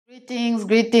Greetings,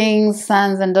 greetings,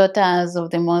 sons and daughters of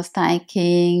the Most High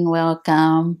King.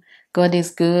 Welcome. God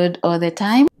is good all the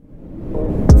time.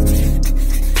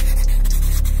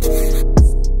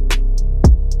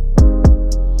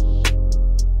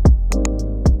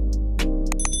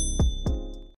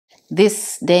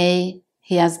 This day,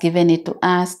 He has given it to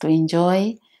us to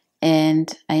enjoy.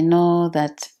 And I know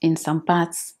that in some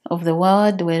parts of the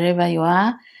world, wherever you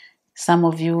are, some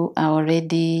of you are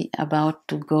already about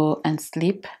to go and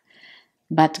sleep.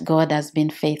 But God has been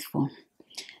faithful.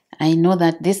 I know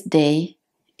that this day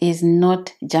is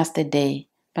not just a day,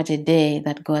 but a day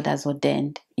that God has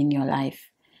ordained in your life.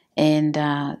 And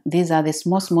these are the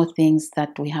small things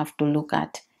that we have to look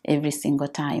at every single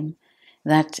time.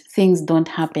 That things don't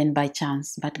happen by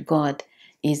chance, but God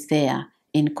is there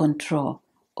in control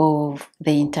of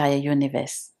the entire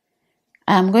universe.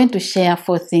 I'm going to share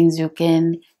 4 things you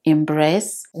can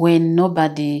embrace when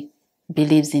nobody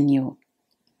believes in you.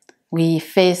 We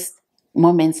face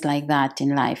moments like that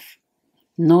in life.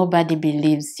 Nobody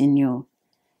believes in you.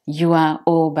 You are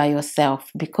all by yourself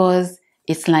because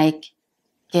it's like,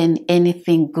 can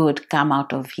anything good come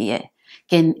out of here?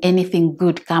 Can anything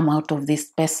good come out of this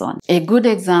person? A good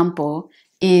example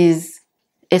is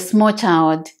a small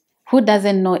child who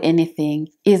doesn't know anything,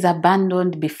 is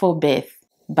abandoned before birth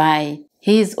by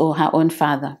his or her own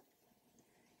father.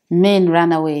 Men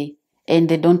run away and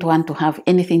they don't want to have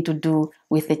anything to do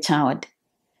with the child.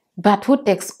 But who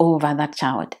takes over that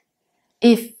child?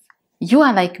 If you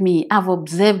are like me, I've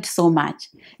observed so much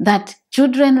that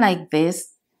children like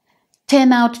this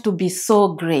turn out to be so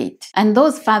great. And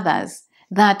those fathers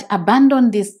that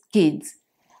abandon these kids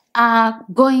are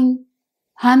going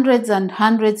hundreds and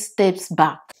hundreds steps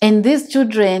back. And these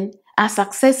children are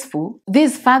successful.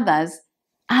 These fathers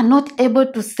are not able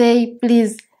to say,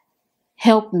 please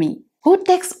help me. Who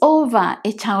takes over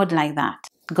a child like that?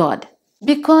 God.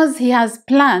 Because He has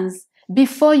plans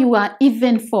before you are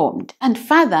even formed. And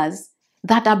fathers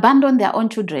that abandon their own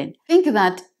children think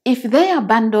that if they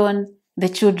abandon the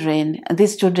children,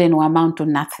 these children will amount to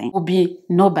nothing, will be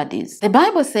nobodies. The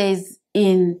Bible says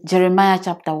in Jeremiah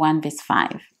chapter 1 verse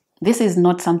 5, this is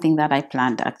not something that I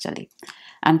planned actually.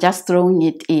 I'm just throwing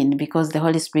it in because the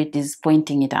Holy Spirit is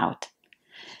pointing it out.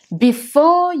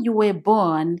 Before you were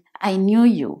born, I knew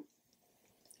you.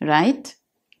 Right?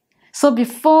 So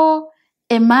before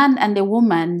a man and a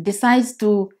woman decides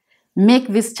to make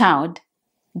this child,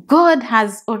 God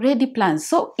has already planned.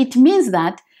 So it means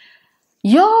that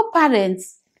your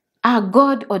parents are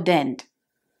God ordained.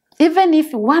 Even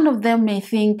if one of them may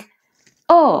think,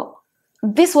 oh,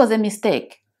 this was a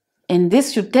mistake. And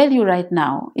this should tell you right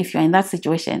now, if you're in that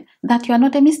situation, that you are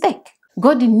not a mistake.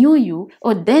 God knew you,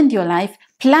 ordained your life,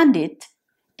 planned it,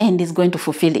 and is going to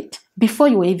fulfill it before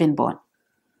you were even born.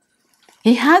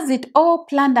 He has it all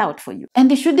planned out for you. And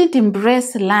you shouldn't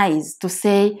embrace lies to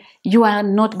say you are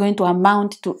not going to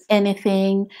amount to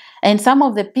anything. And some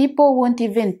of the people won't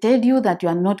even tell you that you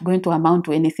are not going to amount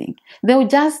to anything. They'll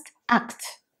just act.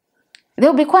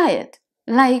 They'll be quiet,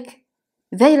 like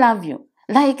they love you,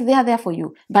 like they are there for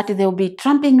you. But they'll be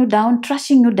trampling you down,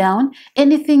 trashing you down.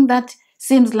 Anything that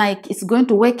seems like it's going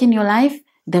to work in your life,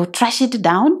 they'll trash it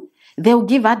down. They'll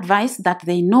give advice that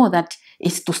they know that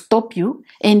is to stop you.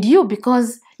 And you,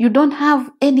 because you don't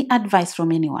have any advice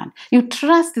from anyone, you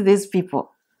trust these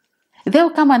people.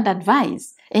 They'll come and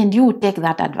advise, and you will take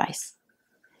that advice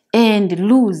and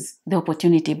lose the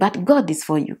opportunity. But God is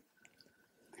for you.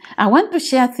 I want to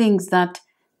share things that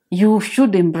you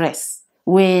should embrace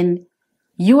when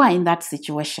you are in that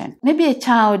situation. Maybe a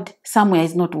child somewhere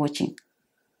is not watching.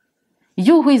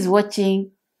 You who is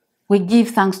watching, we give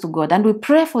thanks to God and we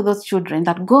pray for those children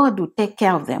that God will take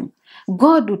care of them.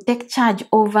 God will take charge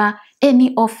over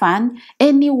any orphan,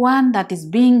 anyone that is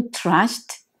being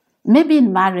trashed, maybe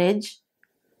in marriage,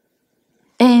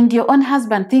 and your own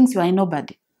husband thinks you are a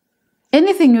nobody.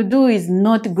 Anything you do is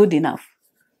not good enough.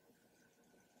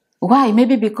 Why?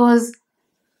 Maybe because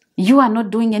you are not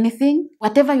doing anything.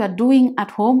 Whatever you are doing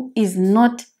at home is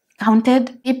not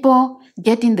counted. People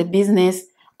get in the business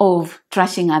of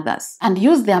trashing others and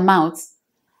use their mouths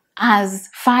as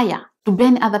fire to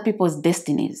burn other people's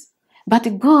destinies.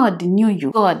 But God knew you.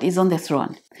 God is on the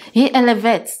throne. He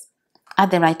elevates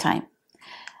at the right time.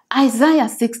 Isaiah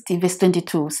 60 verse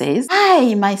 22 says,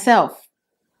 I myself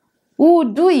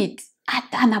will do it at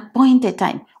an appointed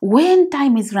time. When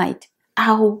time is right,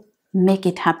 I'll make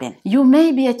it happen. You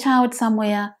may be a child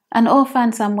somewhere, an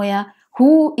orphan somewhere,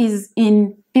 who is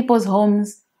in people's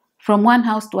homes from one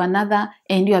house to another,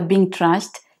 and you are being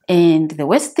trashed. And the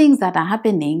worst things that are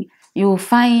happening, you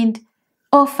find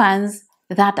orphans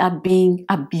that are being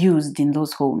abused in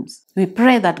those homes. We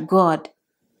pray that God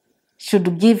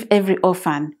should give every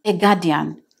orphan a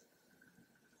guardian,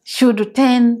 should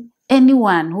turn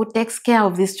anyone who takes care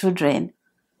of these children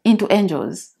into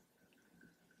angels.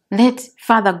 Let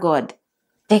Father God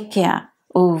take care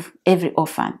of every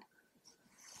orphan.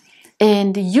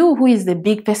 And you, who is the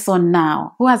big person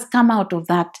now, who has come out of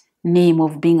that name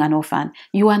of being an orphan,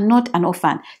 you are not an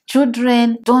orphan.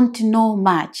 Children don't know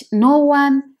much. No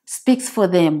one speaks for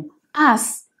them.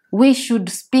 Us, we should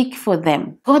speak for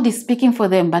them. God is speaking for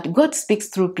them, but God speaks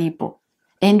through people.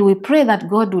 And we pray that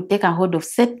God will take a hold of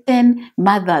certain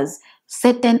mothers,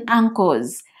 certain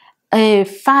uncles,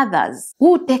 fathers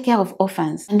who take care of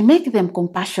orphans and make them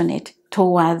compassionate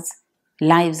towards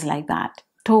lives like that,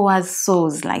 towards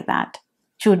souls like that,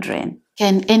 children.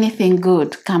 Can anything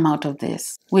good come out of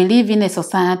this? We live in a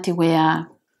society where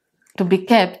to be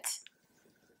kept,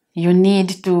 you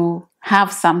need to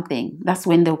have something. That's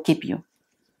when they'll keep you.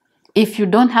 If you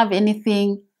don't have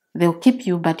anything, they'll keep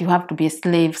you, but you have to be a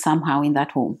slave somehow in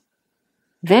that home.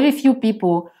 Very few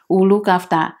people will look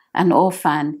after an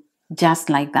orphan just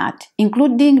like that,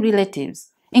 including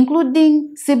relatives,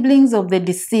 including siblings of the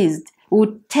deceased,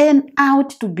 who turn out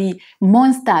to be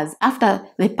monsters after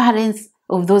the parents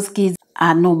of those kids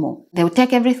are normal. They'll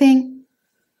take everything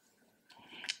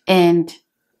and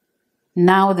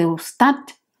now they will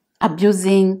start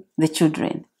abusing the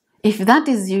children. If that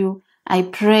is you, I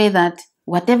pray that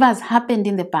whatever has happened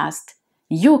in the past,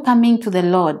 you coming to the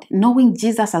Lord, knowing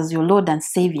Jesus as your Lord and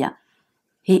Savior,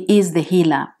 He is the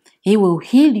healer. He will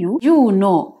heal you. You will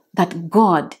know that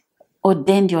God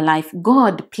ordained your life.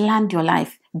 God planned your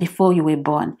life before you were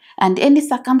born. And any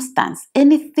circumstance,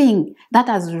 anything that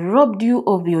has robbed you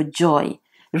of your joy,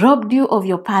 robbed you of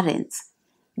your parents,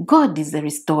 God is the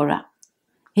restorer.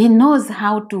 He knows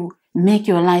how to make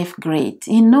your life great.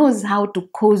 He knows how to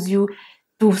cause you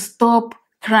to stop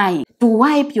crying, to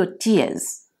wipe your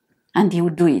tears, and He will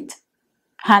do it.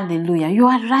 Hallelujah. You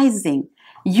are rising.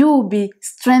 You will be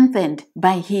strengthened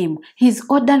by Him. He's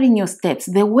ordering your steps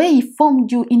the way He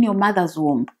formed you in your mother's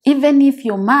womb. Even if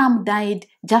your mom died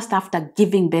just after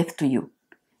giving birth to you,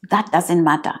 that doesn't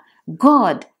matter.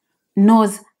 God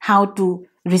knows how to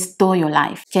restore your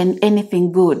life. Can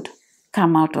anything good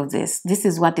come out of this? This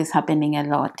is what is happening a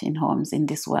lot in homes in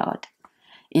this world.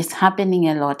 It's happening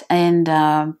a lot. And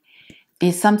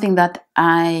it's something that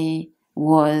I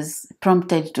was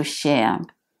prompted to share.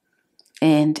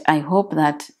 And I hope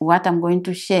that what I'm going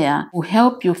to share will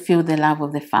help you feel the love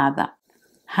of the Father.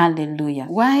 Hallelujah.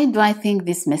 Why do I think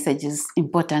this message is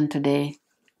important today?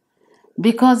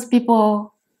 Because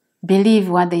people believe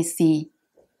what they see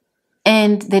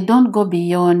and they don't go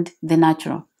beyond the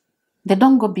natural. They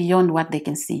don't go beyond what they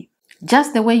can see.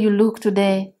 Just the way you look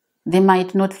today, they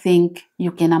might not think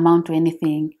you can amount to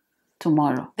anything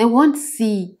tomorrow. They won't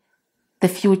see the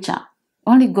future.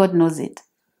 Only God knows it.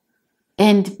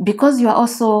 And because you are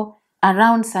also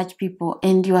around such people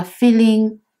and you are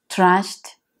feeling trashed,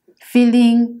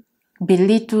 feeling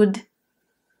belittled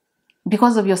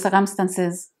because of your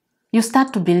circumstances, you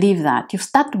start to believe that. You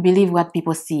start to believe what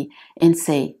people see and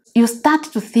say. You start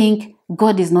to think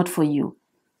God is not for you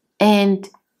and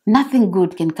nothing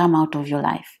good can come out of your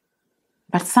life.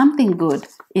 But something good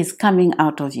is coming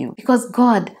out of you because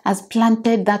God has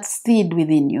planted that seed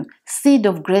within you, seed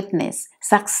of greatness,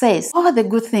 success, all the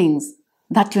good things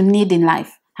that you need in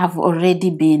life have already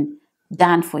been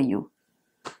done for you.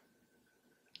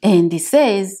 And He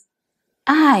says,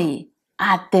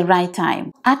 at the right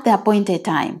time, at the appointed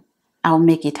time, I'll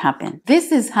make it happen.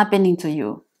 This is happening to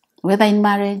you, whether in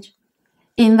marriage,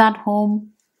 in that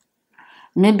home.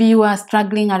 Maybe you are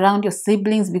struggling around your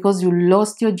siblings because you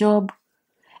lost your job.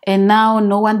 And now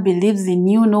no one believes in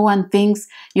you. No one thinks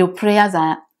your prayers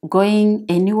are going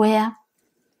anywhere.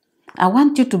 I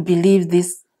want you to believe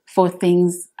these 4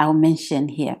 things I'll mention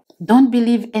here. Don't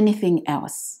believe anything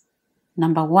else.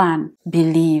 Number 1,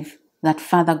 believe that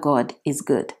Father God is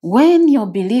good. When your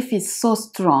belief is so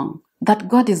strong that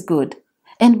God is good,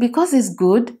 and because He's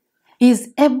good, He's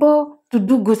able to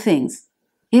do good things.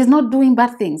 He's not doing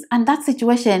bad things. And that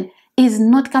situation is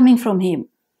not coming from Him.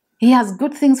 He has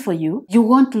good things for you. You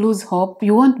won't lose hope.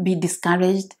 You won't be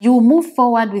discouraged. You will move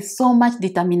forward with so much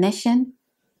determination.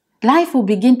 Life will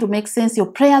begin to make sense. Your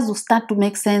prayers will start to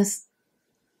make sense.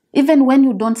 Even when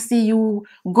you don't see, you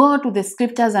go to the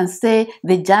scriptures and say,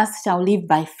 the just shall live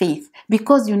by faith,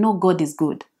 because you know God is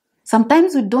good.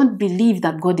 Sometimes we don't believe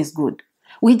that God is good.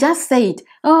 We just say it,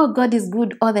 oh, God is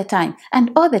good all the time.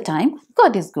 And all the time,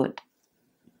 God is good.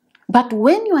 But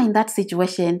when you are in that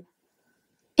situation,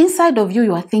 inside of you,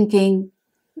 you are thinking,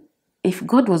 if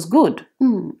God was good,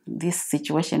 this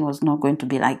situation was not going to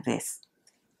be like this.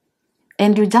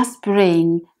 and you're just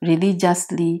praying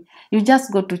religiously, you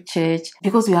just go to church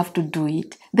because you have to do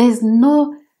it. There's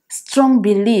no strong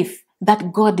belief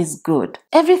that God is good.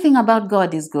 Everything about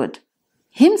God is good.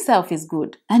 Himself is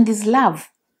good and is love.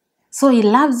 So He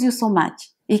loves you so much.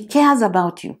 He cares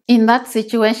about you. In that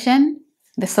situation,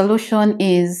 the solution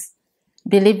is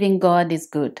believing God is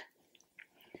good.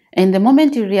 And the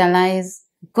moment you realize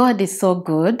God is so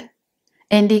good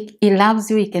and He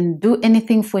loves you, He can do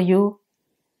anything for you,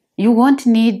 you won't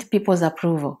need people's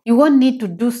approval. You won't need to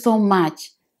do so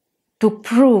much to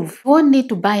prove. You won't need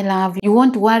to buy love. You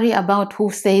won't worry about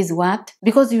who says what,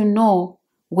 because you know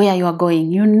where you are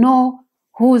going. You know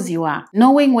whose you are.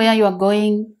 Knowing where you are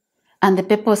going and the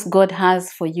purpose God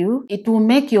has for you, it will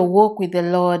make your walk with the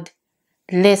Lord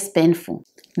less painful.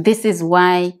 This is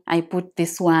why I put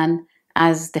this one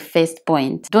as the first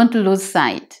point. Don't lose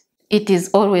sight. It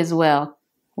is always well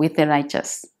with the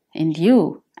righteous, and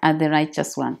you are the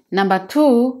righteous one. Number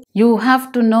 2, you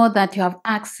have to know that you have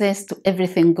access to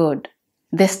everything good.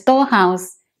 The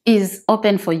storehouse is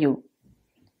open for you.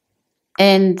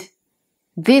 And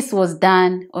this was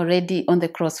done already on the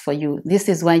cross for you. This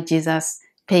is why Jesus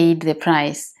paid the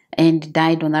price and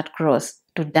died on that cross,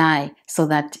 to die so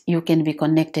that you can be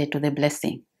connected to the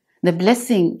blessing. The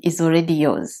blessing is already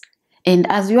yours. And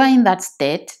as you are in that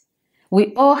state,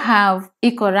 we all have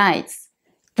equal rights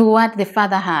to what the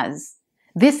Father has.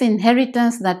 This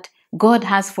inheritance that God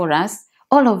has for us,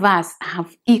 all of us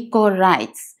have equal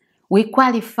rights. We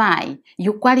qualify.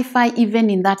 You qualify even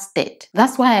in that state.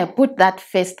 That's why I put that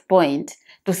first point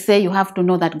to say you have to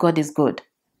know that God is good.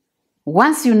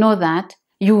 Once you know that,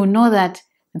 you will know that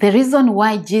the reason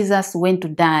why Jesus went to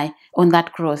die on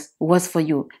that cross was for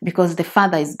you, because the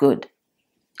Father is good.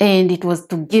 And it was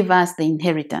to give us the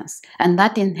inheritance. And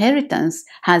that inheritance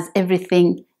has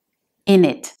everything in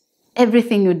it.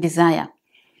 Everything you desire.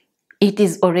 It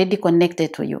is already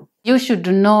connected to you. You should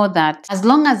know that as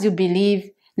long as you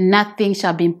believe, nothing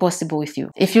shall be impossible with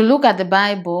you. If you look at the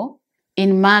Bible,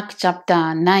 in Mark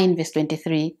chapter 9, verse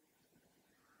 23,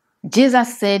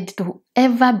 Jesus said, to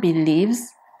whoever believes,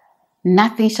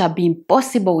 nothing shall be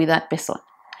impossible with that person.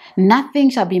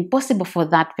 Nothing shall be impossible for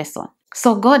that person.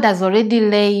 So God has already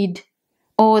laid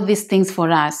all these things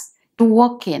for us to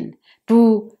walk in,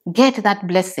 to get that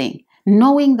blessing,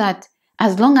 knowing that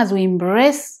as long as we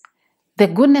embrace the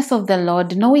goodness of the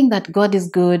Lord, knowing that God is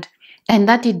good and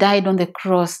that He died on the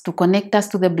cross to connect us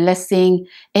to the blessing,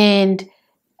 and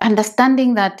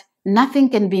understanding that nothing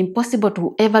can be impossible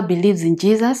to whoever believes in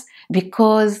Jesus,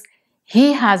 because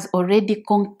He has already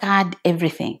conquered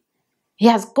everything. He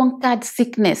has conquered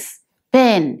sickness,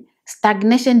 pain,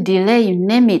 stagnation, delay, you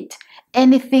name it,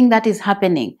 anything that is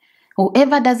happening.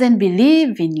 Whoever doesn't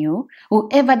believe in you,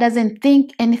 whoever doesn't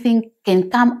think anything can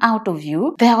come out of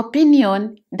you, their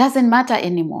opinion doesn't matter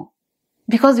anymore,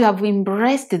 because you have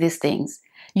embraced these things.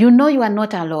 You know you are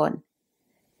not alone.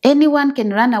 Anyone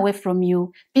can run away from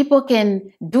you. People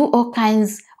can do all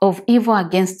kinds of evil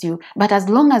against you. But as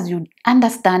long as you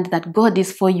understand that God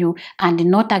is for you and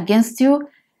not against you,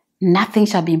 nothing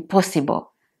shall be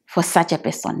impossible for such a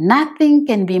person. Nothing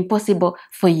can be impossible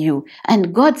for you.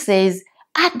 And God says,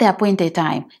 at the appointed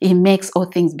time, He makes all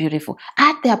things beautiful.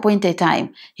 At the appointed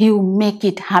time, He will make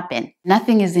it happen.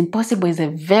 Nothing is impossible is a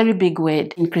very big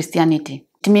word in Christianity.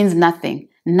 It means nothing.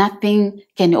 Nothing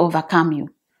can overcome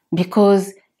you,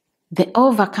 because the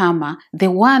overcomer, the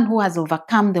one who has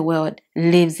overcome the world,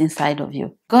 lives inside of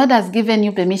you. God has given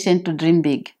you permission to dream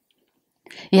big.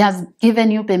 He has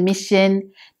given you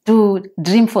permission to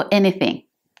dream for anything,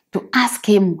 to ask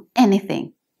Him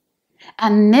anything,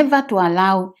 and never to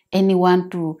allow anyone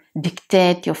to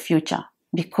dictate your future,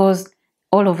 because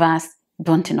all of us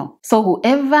don't know. So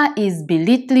whoever is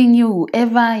belittling you,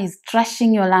 whoever is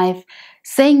trashing your life,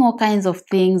 saying all kinds of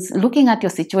things, looking at your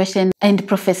situation and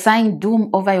prophesying doom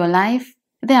over your life,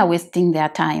 they are wasting their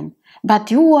time.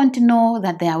 But you won't know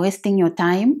that they are wasting your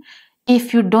time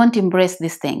if you don't embrace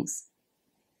these things.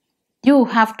 You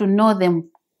have to know them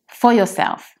for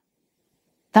yourself.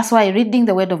 That's why reading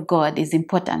the Word of God is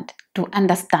important, to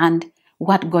understand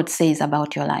what God says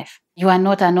about your life. You are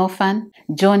not an orphan.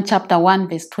 John chapter 1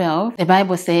 verse 12, the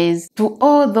Bible says, to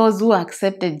all those who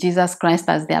accepted Jesus Christ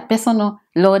as their personal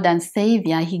Lord and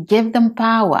Savior, He gave them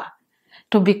power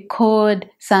to be called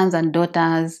sons and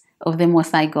daughters of the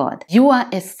Most High God. You are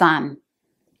a son.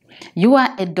 You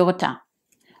are a daughter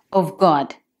of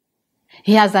God.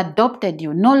 He has adopted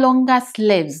you, no longer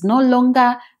slaves, no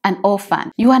longer an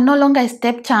orphan. You are no longer a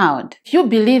stepchild. If you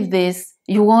believe this,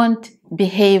 you won't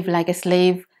behave like a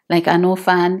slave, like an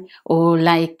orphan, or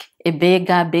like a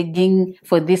beggar, begging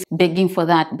for this, begging for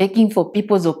that, begging for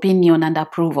people's opinion and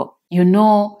approval. You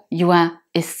know you are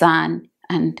a son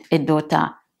and a daughter,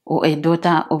 or a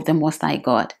daughter of the Most High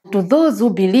God. To those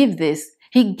who believe this,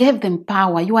 He gave them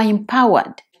power. You are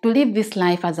empowered to live this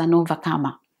life as an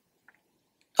overcomer.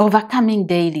 Overcoming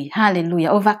daily. Hallelujah.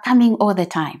 Overcoming all the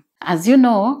time. As you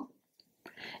know,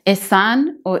 a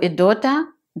son or a daughter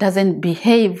doesn't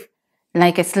behave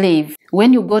like a slave.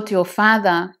 When you go to your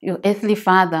father, your earthly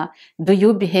father, do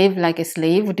you behave like a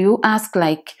slave? Do you ask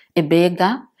like a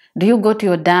beggar? Do you go to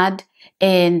your dad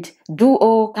and do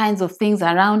all kinds of things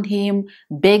around him,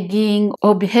 begging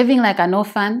or behaving like an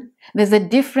orphan? There's a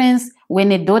difference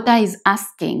when a daughter is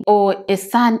asking or a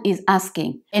son is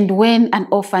asking, and when an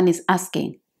orphan is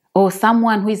asking, or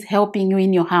someone who is helping you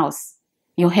in your house,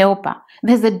 your helper.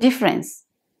 There's a difference.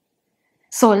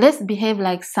 So let's behave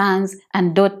like sons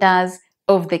and daughters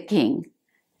of the King,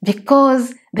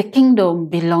 because the kingdom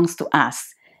belongs to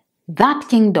us. That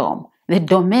kingdom, the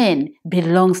domain,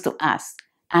 belongs to us.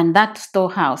 And that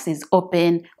storehouse is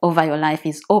open over your life,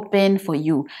 is open for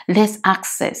you. Let's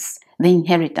access the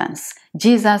inheritance.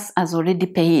 Jesus has already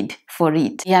paid for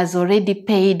it. He has already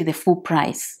paid the full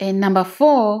price. And number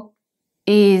 4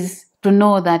 is to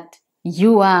know that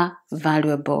you are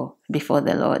valuable before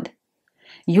the Lord.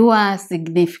 You are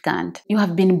significant. You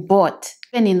have been bought.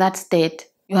 Even in that state,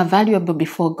 you are valuable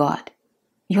before God.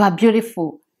 You are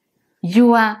beautiful.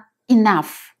 You are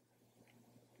enough.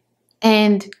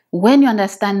 And when you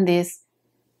understand this,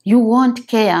 you won't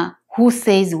care who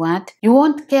says what. You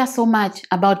won't care so much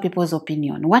about people's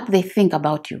opinion, what they think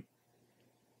about you,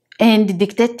 and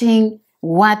dictating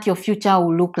what your future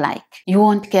will look like. You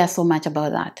won't care so much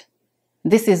about that.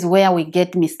 This is where we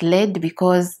get misled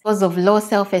because of low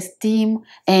self-esteem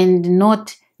and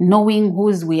not knowing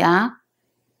whose we are.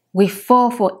 We fall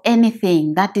for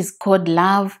anything that is called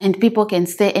love, and people can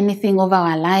say anything over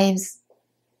our lives.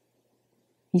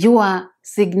 You are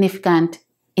significant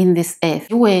in this earth.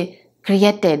 You were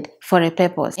created for a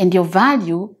purpose, and your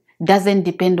value doesn't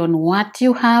depend on what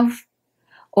you have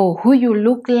or who you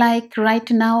look like right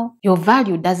now. Your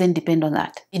value doesn't depend on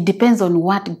that. It depends on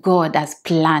what God has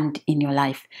planned in your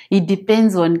life. It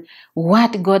depends on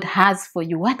what God has for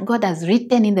you, what God has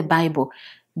written in the Bible.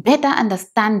 Better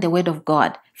understand the word of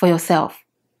God for yourself,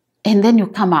 and then you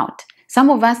come out. Some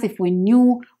of us, if we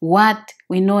knew what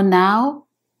we know now,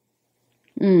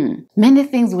 many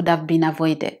things would have been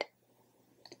avoided.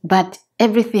 But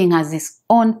everything has its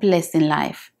own place in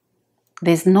life.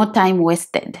 There's no time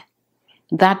wasted.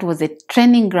 That was a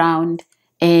training ground,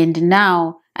 and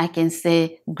now I can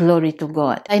say glory to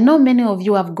God. I know many of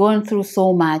you have gone through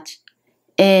so much,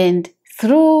 and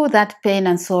through that pain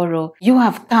and sorrow, you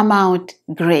have come out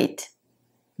great.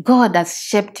 God has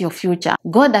shaped your future.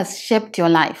 God has shaped your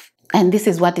life. And this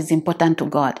is what is important to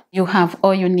God. You have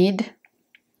all you need.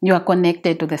 You are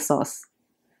connected to the source.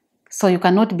 So you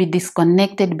cannot be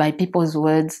disconnected by people's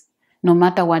words, no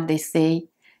matter what they say,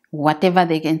 whatever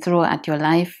they can throw at your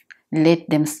life. Let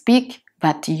them speak,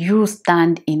 but you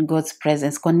stand in God's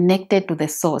presence, connected to the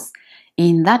source.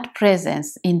 In that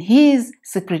presence, in His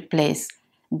secret place,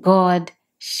 God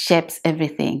shapes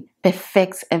everything,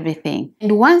 perfects everything.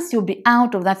 And once you be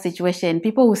out of that situation,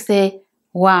 people will say,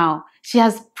 wow, she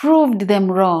has proved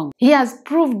them wrong. He has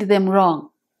proved them wrong.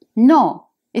 No,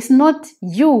 it's not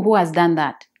you who has done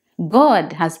that.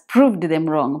 God has proved them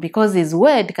wrong because His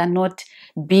word cannot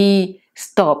be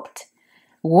stopped.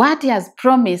 What He has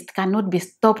promised cannot be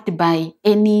stopped by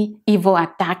any evil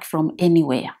attack from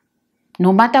anywhere.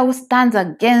 No matter who stands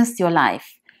against your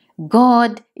life,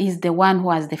 God is the one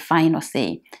who has the final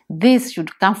say. This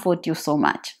should comfort you so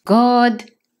much.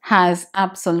 God has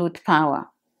absolute power.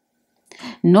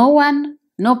 No one,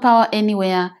 no power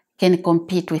anywhere can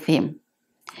compete with Him.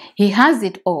 He has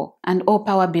it all, and all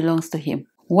power belongs to Him.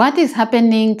 What is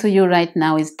happening to you right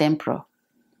now is temporal.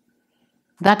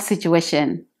 That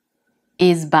situation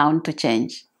is bound to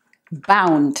change.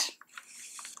 Bound.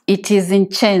 It is in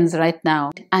chains right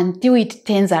now until it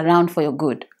turns around for your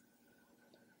good.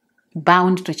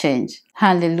 Bound to change.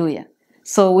 Hallelujah.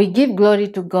 So we give glory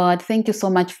to God. Thank you so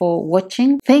much for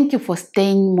watching. Thank you for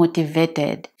staying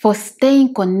motivated, for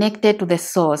staying connected to the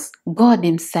source, God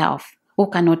Himself, who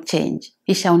cannot change.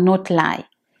 He shall not lie.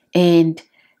 And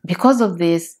because of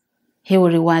this, He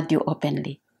will reward you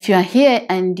openly. If you are here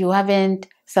and you haven't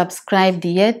subscribed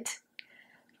yet,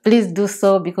 please do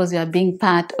so, because you are being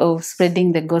part of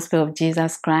spreading the gospel of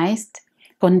Jesus Christ.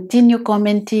 Continue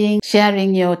commenting,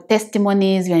 sharing your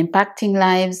testimonies. You are impacting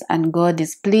lives, and God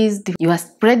is pleased. You are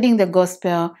spreading the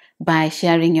gospel by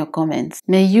sharing your comments.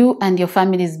 May you and your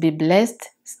families be blessed.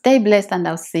 Stay blessed, and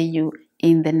I'll see you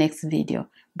in the next video.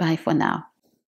 Bye for now.